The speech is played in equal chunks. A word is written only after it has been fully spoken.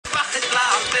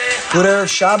Good Erev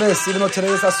Shabbos, even though today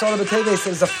is Asara B'Teves,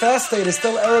 it is a fast day, it is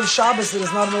still Erev Shabbos, it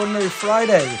is not an ordinary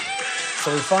Friday.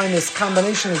 So we find this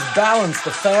combination is balanced,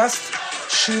 the fast,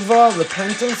 Shiva,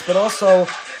 repentance, but also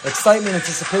excitement,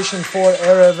 anticipation for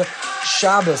Erev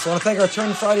Shabbos. I want to thank our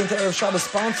Turn Friday into Erev Shabbos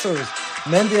sponsors,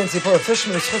 Mendy and Tzipora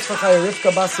Fishman, Schutz V'chai,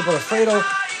 Rivka Bas Tzipora Fredo,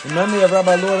 in memory of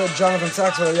Rabbi Lord Jonathan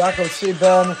Sachs, Rabbi Yaakov Tzvi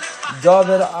Ben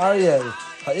David Aryeh.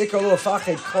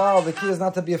 The key is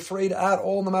not to be afraid at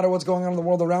all, no matter what's going on in the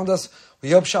world around us. We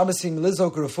hope Shabbos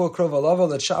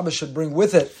that Shabbos should bring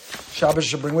with it. Shabbos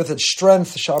should bring with it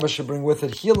strength. Shabbos should bring with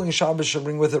it healing. Shabbos should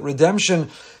bring with it redemption.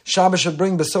 Shabbos should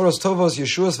bring Besoros Tovos,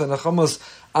 Yeshuas, V'Nachamos,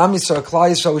 Am Yisrael, Klal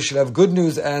Yisrael. We should have good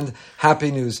news and happy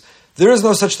news. There is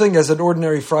no such thing as an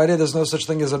ordinary Friday. There's no such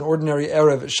thing as an ordinary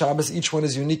Erev Shabbos. Each one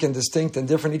is unique and distinct and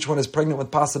different. Each one is pregnant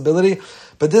with possibility.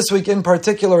 But this week in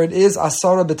particular, it is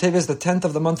Asara B'Teves, the 10th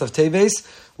of the month of Teves,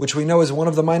 which we know is one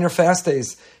of the minor fast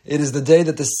days. It is the day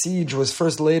that the siege was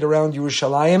first laid around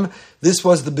Yerushalayim. This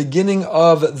was the beginning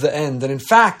of the end. And in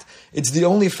fact, it's the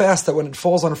only fast that when it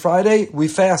falls on Friday, we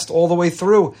fast all the way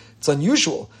through. It's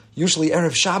unusual. Usually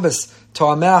Erev Shabbos,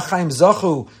 To'ameh Chaim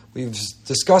Zachu. We've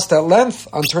discussed at length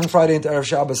on Turn Friday into Erev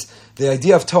Shabbos the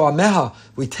idea of To'ameha.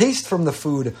 We taste from the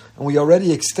food, and we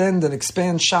already extend and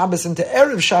expand Shabbos into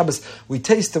Erev Shabbos. We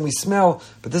taste and we smell,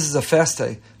 but this is a fast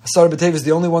day. Asara B'Teves is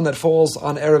the only one that falls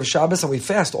on Erev Shabbos, and we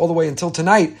fast all the way until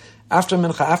tonight. After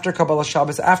Mincha, after Kabbalah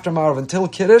Shabbos, after Marav, until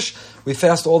Kiddush, we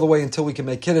fast all the way until we can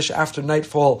make Kiddush after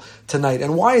nightfall tonight.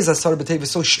 And why is Asara B'Teves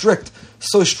so strict,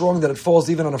 so strong that it falls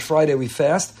even on a Friday we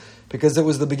fast? Because it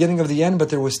was the beginning of the end, but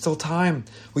there was still time.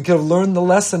 We could have learned the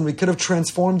lesson. We could have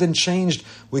transformed and changed.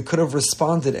 We could have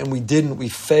responded, and we didn't. We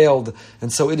failed.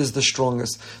 And so it is the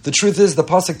strongest. The truth is, the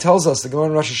Pasuk tells us, the Gemara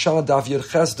in Rosh Hashanah, Daf Yud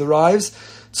Ches derives,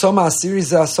 Tzoma Asiri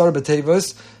Ze Asar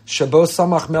B'Teves, Shabo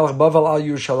Samach Melech Bavel Al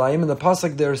Yerushalayim. And the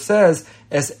Pasuk there says,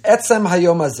 as Etzem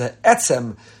Hayom Hazeh,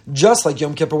 Etzem, just like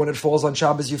Yom Kippur when it falls on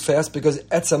Shabbos you fast, because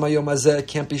Etzem Hayom Hazeh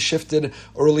can't be shifted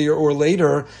earlier or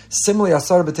later. Similarly,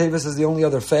 Asar B'Teves is the only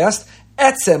other fast.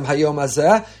 Etzem Hayom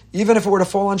Hazeh, even if it were to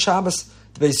fall on Shabbos.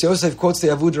 The Beis Yosef quotes the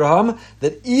Avud Raham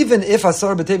that even if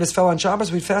Asar B'Teves fell on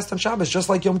Shabbos, we fast on Shabbos, just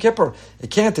like Yom Kippur.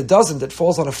 It can't, it doesn't, it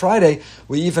falls on a Friday,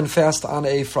 we even fast on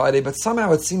a Friday. But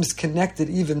somehow it seems connected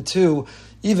even to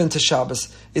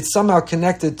Shabbos. It's somehow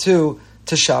connected to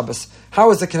Shabbos. How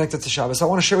is it connected to Shabbos? I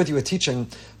want to share with you a teaching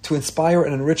to inspire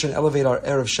and enrich and elevate our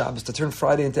Erev Shabbos, to turn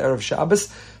Friday into Erev Shabbos,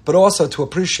 but also to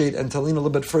appreciate and to lean a little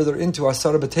bit further into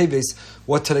Asara B'Teves,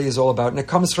 what today is all about. And it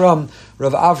comes from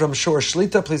Rav Avram Shor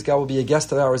Shlita. Please, God will be a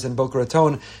guest of ours in Boca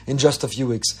Raton in just a few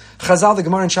weeks. Chazal, the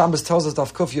Gemara in Shabbos, tells us,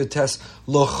 Daf Kuf Yud Tes,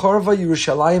 Lo Chorva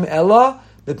Yerushalayim Ella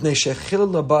B'pnei Shechil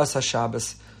Labas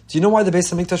HaShabbos. Do you know why the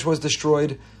Beis HaMikdash was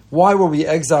destroyed? Why were we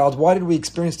exiled? Why did we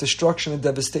experience destruction and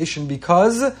devastation?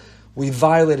 Because we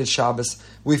violated Shabbos.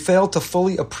 We failed to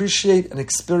fully appreciate and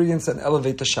experience and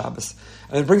elevate the Shabbos.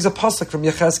 And it brings a pasuk from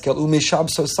Yechezkel, Umeshab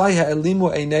Sosai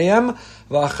ha'elimu einayim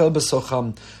va'achel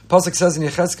b'socham. Pasuk says in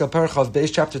Yechezkel, Parachav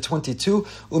Beis, chapter 22,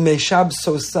 Umeshab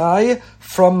Sosai,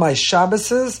 from my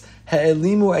Shabboses,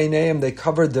 ha'elimu einayim, they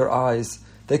covered their eyes.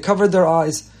 They covered their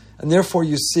eyes. And therefore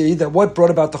you see that what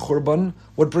brought about the Churban,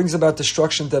 what brings about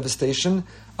destruction, devastation,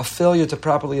 a failure to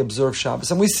properly observe Shabbos.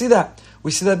 And we see that.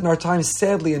 We see that in our times,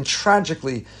 sadly and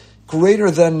tragically, greater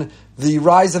than the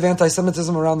rise of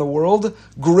anti-Semitism around the world,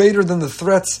 greater than the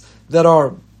threats that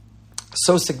are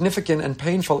so significant and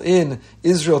painful in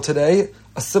Israel today,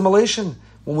 assimilation.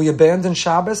 When we abandon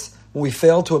Shabbos, when we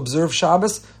fail to observe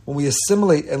Shabbos, when we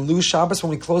assimilate and lose Shabbos, when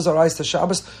we close our eyes to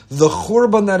Shabbos, the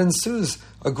churban that ensues,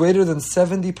 a greater than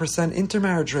 70%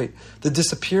 intermarriage rate, the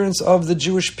disappearance of the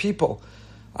Jewish people.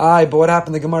 But what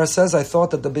happened? The Gemara says, I thought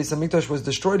that the Beis HaMikdash was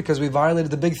destroyed because we violated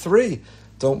the big three.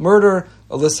 Don't murder,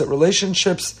 illicit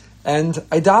relationships, and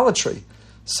idolatry.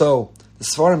 So, the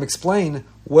Sfarim explain,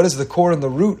 what is the core and the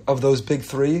root of those big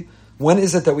three? When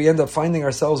is it that we end up finding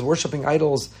ourselves worshiping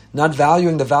idols, not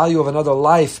valuing the value of another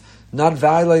life, not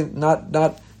valuing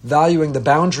the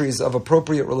boundaries of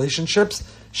appropriate relationships?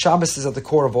 Shabbos is at the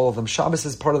core of all of them. Shabbos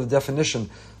is part of the definition.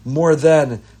 More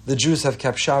than the Jews have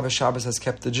kept Shabbos, Shabbos has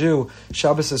kept the Jew.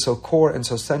 Shabbos is so core and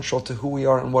so central to who we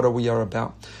are and what we are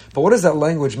about. But what is that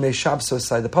language, Meishab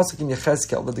Sosai? The pasuk in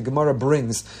Yechezkel that the Gemara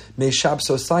brings, Meishab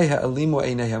Sosai ha'elimu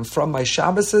einehem. From my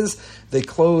Shabboses, they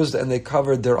closed and they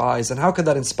covered their eyes. And how could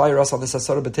that inspire us on this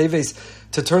Asara B'Teves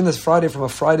to turn this Friday from a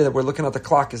Friday that we're looking at the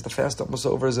clock? Is the fast almost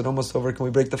over? Is it almost over? Can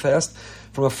we break the fast?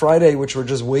 From a Friday which we're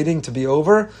just waiting to be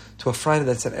over, to a Friday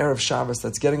that's an Erev Shabbos,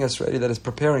 that's getting us ready, that is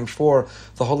preparing for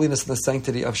the holiness and the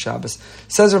sanctity of Shabbos.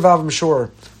 Says Rav Avram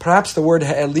Shor, perhaps the word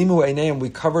ha'elimu eineim, we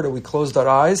covered or we closed our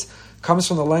eyes, comes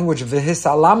from the language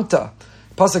vihisalamta.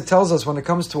 Pasuk tells us when it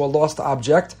comes to a lost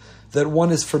object that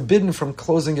one is forbidden from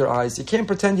closing your eyes. You can't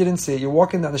pretend you didn't see it. You're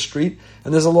walking down the street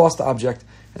and there's a lost object.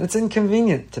 And it's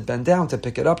inconvenient to bend down, to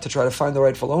pick it up, to try to find the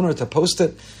rightful owner, to post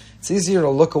it. It's easier to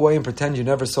look away and pretend you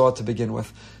never saw it to begin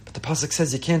with. But the Pasuk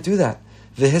says you can't do that.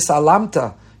 V'his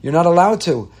alamta. You're not allowed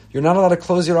to. You're not allowed to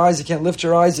close your eyes. You can't lift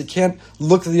your eyes. You can't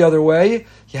look the other way.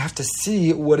 You have to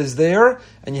see what is there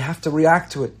and you have to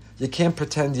react to it. You can't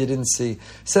pretend you didn't see.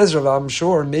 Says Rav, I'm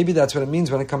sure maybe that's what it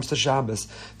means when it comes to Shabbos.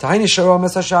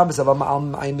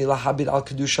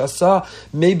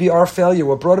 Maybe our failure,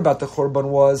 what brought about the Churban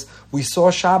was we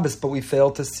saw Shabbos, but we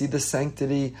failed to see the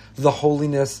sanctity, the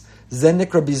holiness.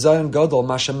 Zenik Bizayon Gadol,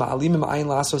 Masha Ma'alimim Ayin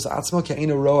Lasos Atzmo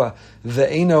Ke'eno Roa,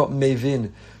 Ve'eno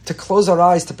Mevin. To close our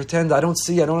eyes, to pretend I don't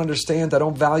see, I don't understand, I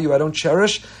don't value, I don't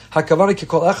cherish. Every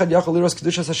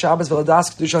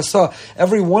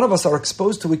one of us are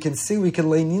exposed to, we can see, we can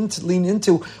lean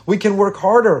into, we can work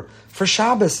harder for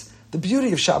Shabbos. The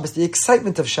beauty of Shabbos, the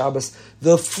excitement of Shabbos,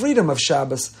 the freedom of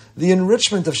Shabbos, the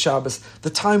enrichment of Shabbos, the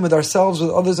time with ourselves, with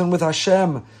others, and with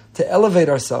Hashem, to elevate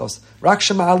ourselves. But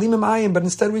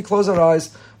instead we close our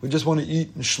eyes, we just want to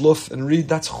eat and shluf and read.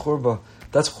 That's churba.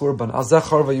 That's churban. Al zeh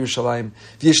charva Yerushalayim.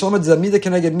 V'yishlomet zamida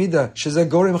keneged mida. Shezeh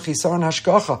gorim chisaron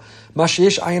hashkacha. Ma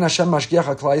sheyesh ayin Hashem mashgiach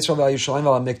al klal Yisrael v'al Yerushalayim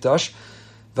v'al mikdash.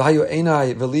 V'hayu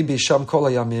einai v'libi sham kol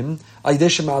hayamim. Aydei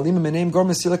shema'alim meneim gor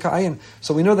mesila ka'ayin.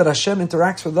 So we know that Hashem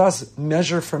interacts with us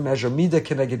measure for measure. Mida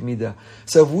keneged mida.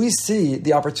 So if we see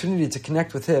the opportunity to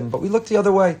connect with Him, but we look the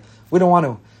other way, we don't want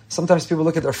to. Sometimes people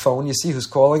look at their phone, you see who's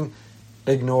calling,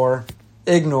 ignore.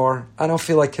 I don't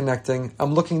feel like connecting.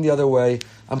 I'm looking the other way.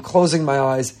 I'm closing my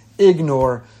eyes.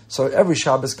 Ignore. So every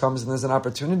Shabbos comes and there's an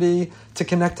opportunity to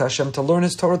connect to Hashem, to learn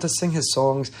His Torah, to sing His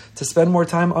songs, to spend more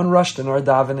time unrushed in our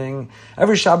davening.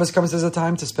 Every Shabbos comes, there's a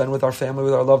time to spend with our family,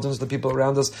 with our loved ones, the people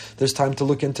around us. There's time to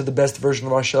look into the best version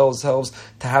of ourselves,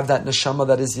 to have that neshama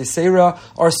that is Yisera,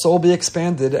 our soul be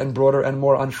expanded and broader and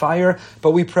more on fire.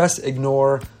 But we press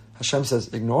ignore. Hashem says,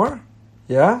 ignore?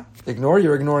 Yeah? Ignore?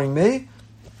 You're ignoring me?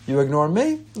 You ignore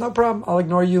me? No problem. I'll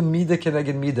ignore you. Mida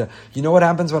keneged mida. You know what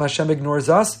happens when Hashem ignores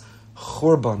us?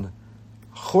 Churban.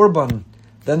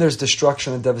 Then there's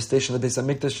destruction and devastation. The Beis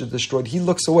Hamikdash is destroyed. He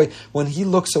looks away. When He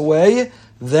looks away,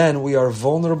 then we are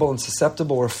vulnerable and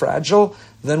susceptible. We're fragile.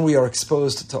 Then we are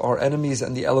exposed to our enemies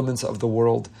and the elements of the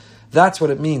world. That's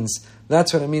what it means.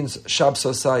 That's what it means, Shab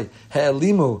Sosai,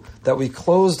 He'elimu, that we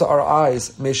closed our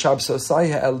eyes, Me Shab Sosai,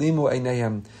 He'elimu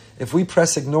Einehem. If we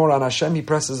press ignore on Hashem, He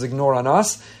presses ignore on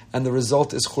us, and the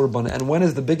result is Churban. And when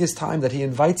is the biggest time that He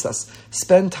invites us?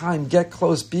 Spend time, get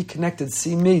close, be connected,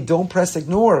 see me, don't press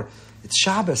ignore. It's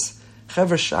Shabbos.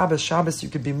 Chevra Shabbos, you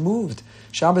could be moved.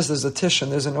 Shabbos, there's a tish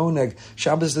and there's an oneg.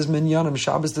 Shabbos, there's minyanim.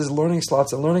 Shabbos, there's learning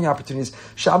slots and learning opportunities.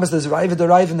 Shabbos, there's raiva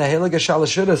deraiv and the heliga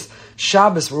shalashudas.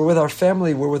 Shabbos, we're with our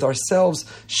family, we're with ourselves.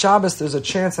 Shabbos, there's a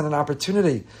chance and an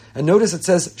opportunity. And notice it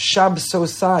says Shab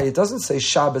Sosai. It doesn't say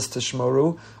Shabbos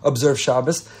Tishmoru, observe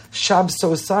Shabbos. Shab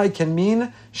Sosai can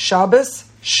mean Shabbos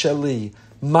Sheli,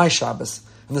 my Shabbos.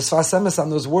 And the Sfas Emes on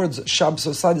those words, Shab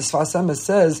Sosai, the Sfas Emes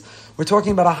says, we're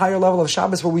talking about a higher level of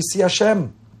Shabbos where we see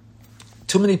Hashem.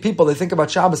 Too many people, they think about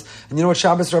Shabbos, and you know what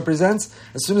Shabbos represents?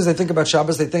 As soon as they think about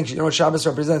Shabbos, they think, you know what Shabbos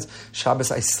represents?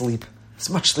 Shabbos, I sleep. As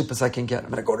much sleep as I can get. I'm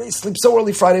going to go to sleep so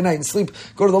early Friday night and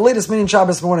go to the latest meeting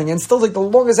Shabbos morning and still take the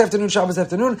longest afternoon Shabbos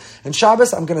afternoon. And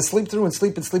Shabbos, I'm going to sleep through and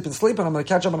sleep, and I'm going to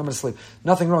catch up and I'm going to sleep.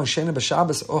 Nothing wrong. Shena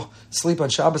b'Shabbos, sleep on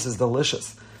Shabbos is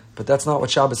delicious. But that's not what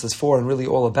Shabbos is for and really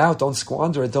all about. Don't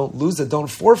squander it, don't lose it, don't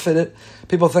forfeit it.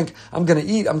 People think, I'm going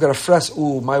to eat, I'm going to fress,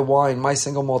 my wine, my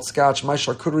single malt scotch, my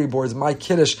charcuterie boards, my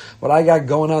kiddush, what I got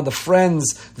going on, the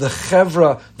friends, the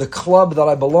chevra, the club that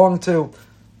I belong to.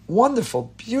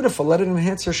 Wonderful, beautiful, let it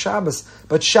enhance your Shabbos.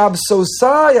 But Shab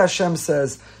Sosai, Hashem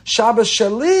says, Shabbos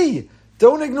Shali,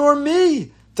 don't ignore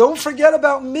me, don't forget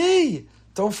about me.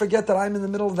 Don't forget that I'm in the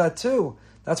middle of that too.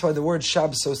 That's why the word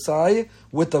Shab Sosai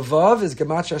with the Vav is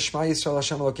Gematria Shema Yisrael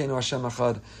Hashem Elokeinu Hashem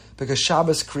Echad. Because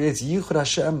Shabbos creates Yichud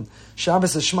Hashem.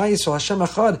 Shabbos is Shema Yisrael Hashem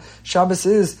Echad. Shabbos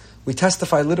is, we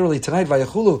testify literally tonight,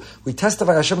 Vayachulu, we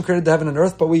testify Hashem created the heaven and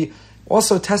earth, but we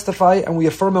also testify and we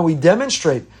affirm and we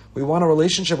demonstrate. We want a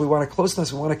relationship, we want a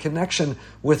closeness, we want a connection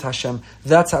with Hashem.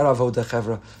 That's our Avodah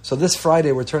Chevra. So this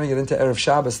Friday, we're turning it into Erev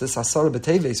Shabbos. This Asara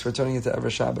B'Teves, we're turning it into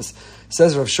Erev Shabbos. It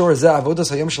says, Rav Shor, Zeh Avodas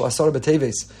Hayom Shel Asara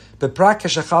B'Teves. B'prak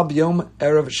Keshachal B'Yom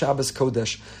Erev Shabbos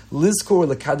Kodesh. Lizkur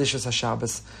L'Kadish Es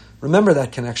HaShabbos. Remember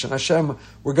that connection. Hashem,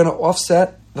 we're going to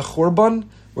offset the Churban.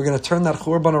 We're going to turn that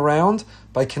Churban around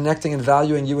by connecting and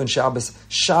valuing you in Shabbos.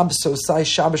 Shab Sosai,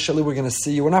 Shabbos Shali, we're going to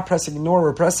see you. We're not pressing ignore,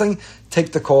 we're pressing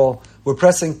take the call. We're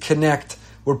pressing connect.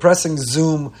 we're pressing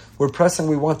Zoom, we're pressing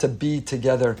we want to be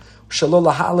together. We're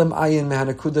not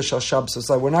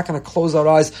going to close our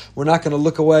eyes, we're not going to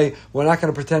look away, we're not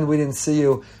going to pretend we didn't see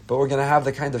you, but we're going to have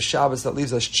the kind of Shabbos that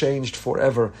leaves us changed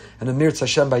forever. And Amir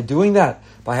Hashem, by doing that,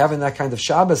 by having that kind of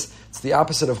Shabbos, it's the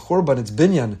opposite of Churban, it's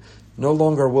Binyan. No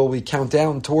longer will we count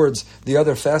down towards the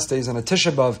other fast days on a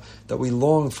Tisha B'Av that we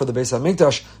longed for the Beis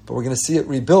HaMikdash, but we're going to see it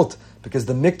rebuilt because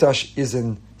the Mikdash is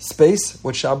in space,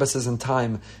 what Shabbos is in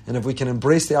time. And if we can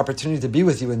embrace the opportunity to be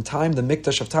with you in time, the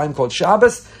Mikdash of time called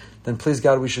Shabbos, then please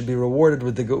God, we should be rewarded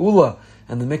with the Geula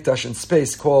and the Mikdash in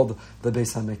space called the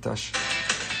Beis HaMikdash.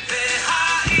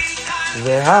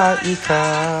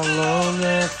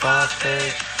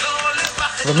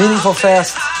 A meaningful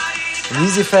fast, an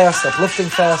easy fast, uplifting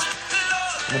fast,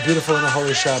 and a beautiful and a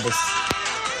holy Shabbos.